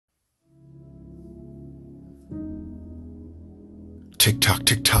Tick-tock,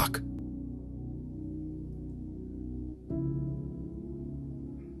 tick-tock.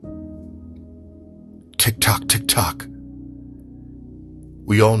 Tick-tock, tick-tock.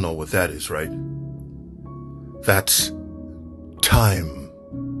 We all know what that is, right? That's time.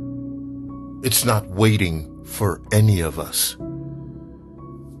 It's not waiting for any of us.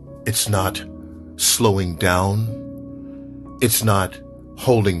 It's not slowing down. It's not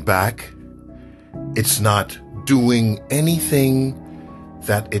holding back. It's not doing anything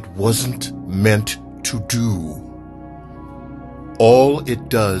that it wasn't meant to do. All it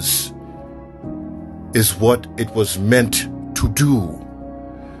does is what it was meant to do,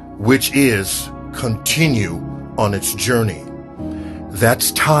 which is continue on its journey.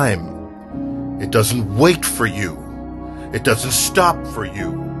 That's time. It doesn't wait for you. It doesn't stop for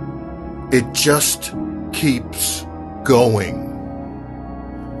you. It just keeps going.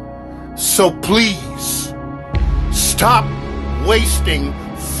 So please, stop wasting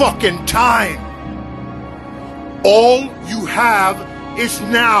fucking time. All you have is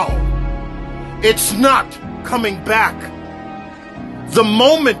now. It's not coming back. The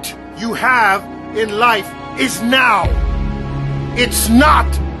moment you have in life is now. It's not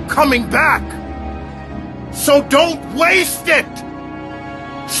coming back. So don't waste it.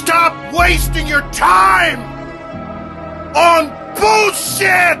 Stop wasting your time on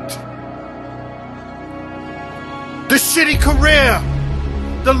bullshit. The shitty career,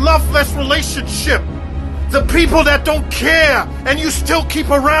 the loveless relationship, the people that don't care and you still keep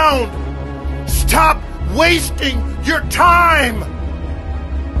around. Stop wasting your time.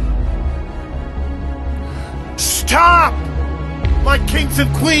 Stop, my kings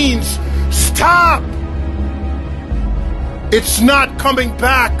and queens. Stop. It's not coming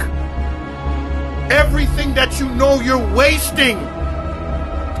back. Everything that you know you're wasting,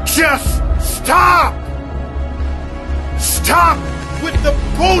 just stop. Stop with the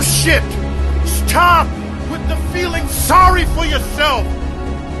bullshit. Stop with the feeling sorry for yourself.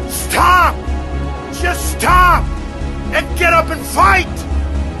 Stop. Just stop and get up and fight.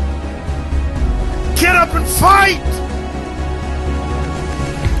 Get up and fight.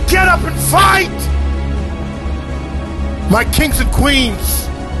 Get up and fight. My kings and queens,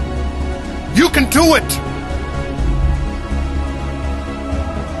 you can do it.